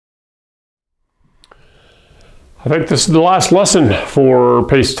I think this is the last lesson for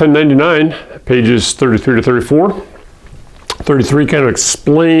PACE 1099, pages 33 to 34. 33 kind of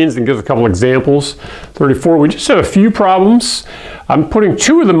explains and gives a couple examples. 34, we just have a few problems. I'm putting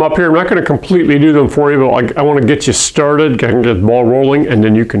two of them up here. I'm not going to completely do them for you, but I want to get you started, get the ball rolling, and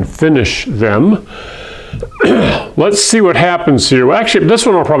then you can finish them. Let's see what happens here. Well, actually, this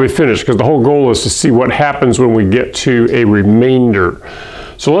one I'll probably finish because the whole goal is to see what happens when we get to a remainder.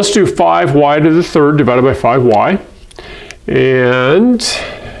 So let's do 5y to the third divided by 5y. And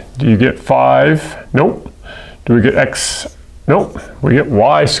do you get 5? Nope. Do we get x? Nope. We get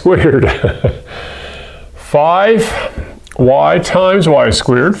y squared. 5y times y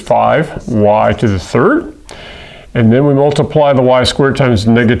squared, 5y to the third. And then we multiply the y squared times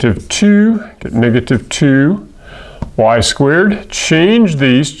negative 2, get negative 2 y squared. Change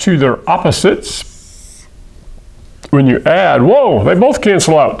these to their opposites. When you add, whoa, they both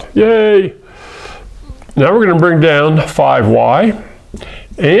cancel out. Yay! Now we're going to bring down 5y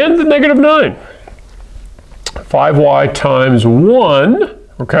and the negative 9. 5y times 1,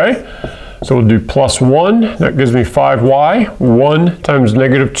 okay? So we'll do plus 1. That gives me 5y. 1 times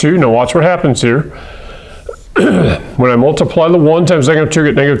negative 2. Now watch what happens here. When I multiply the 1 times negative 2,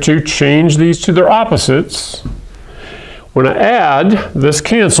 get negative 2. Change these to their opposites. When I add, this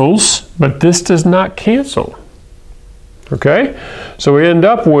cancels, but this does not cancel. Okay, so we end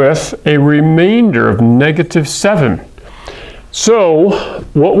up with a remainder of negative 7. So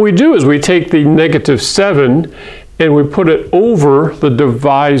what we do is we take the negative 7 and we put it over the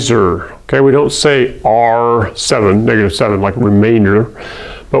divisor. Okay, we don't say R7, negative 7, like remainder,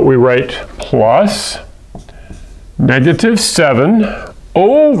 but we write plus negative 7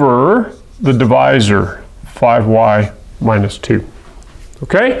 over the divisor, 5y minus 2.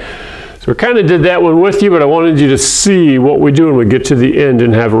 Okay? So we kind of did that one with you, but I wanted you to see what we do when we get to the end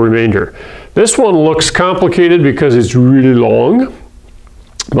and have a remainder. This one looks complicated because it's really long,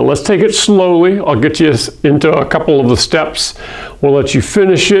 but let's take it slowly. I'll get you into a couple of the steps. We'll let you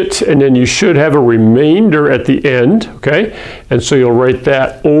finish it, and then you should have a remainder at the end, okay? And so you'll write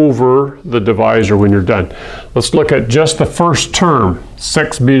that over the divisor when you're done. Let's look at just the first term,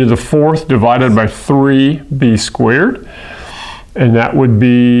 6b to the fourth divided by 3b squared. And that would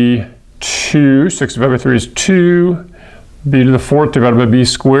be 2, 6 divided by 3 is 2, b to the fourth divided by b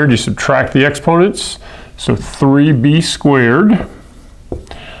squared. You subtract the exponents, so 3b squared.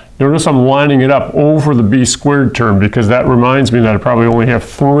 Notice I'm lining it up over the b squared term because that reminds me that I probably only have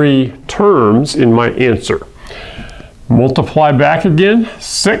 3 terms in my answer. Multiply back again,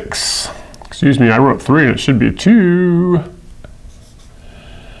 6. Excuse me, I wrote 3 and it should be a 2.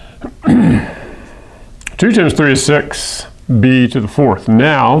 2 times 3 is 6. b to the fourth.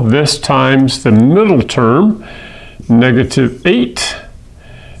 Now this times the middle term, negative 8,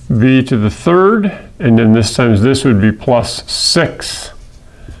 b to the third, and then this times this would be plus 6,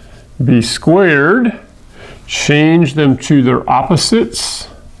 b squared. Change them to their opposites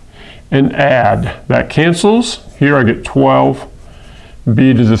and add. That cancels. Here I get 12,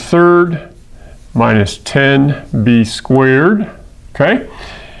 b to the third minus 10, b squared. Okay?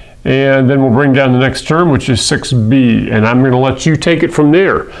 And then we'll bring down the next term, which is 6b, and I'm going to let you take it from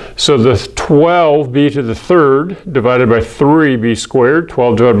there. So the 12b to the third divided by 3b squared,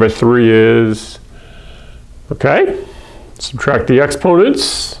 12 divided by 3 is, okay, subtract the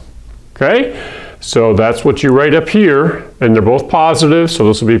exponents, okay, so that's what you write up here, and they're both positive, so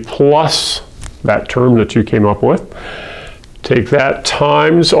this will be plus that term that you came up with. Take that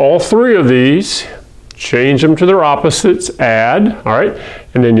times all 3 of these, change them to their opposites, add, all right,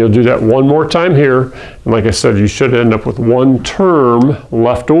 and then you'll do that one more time here, and like I said, you should end up with 1 term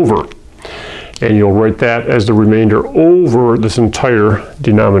left over, and you'll write that as the remainder over this entire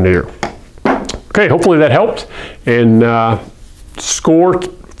denominator. Okay, hopefully that helped, and score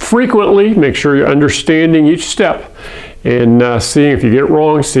frequently, make sure you're understanding each step, and seeing if you get it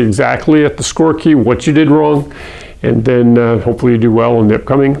wrong, see exactly at the score key what you did wrong, and then hopefully you do well in the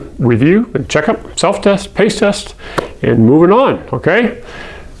upcoming review and checkup, self-test, PACE test, and moving on, okay?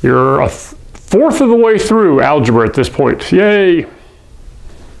 You're a fourth of the way through algebra at this point. Yay!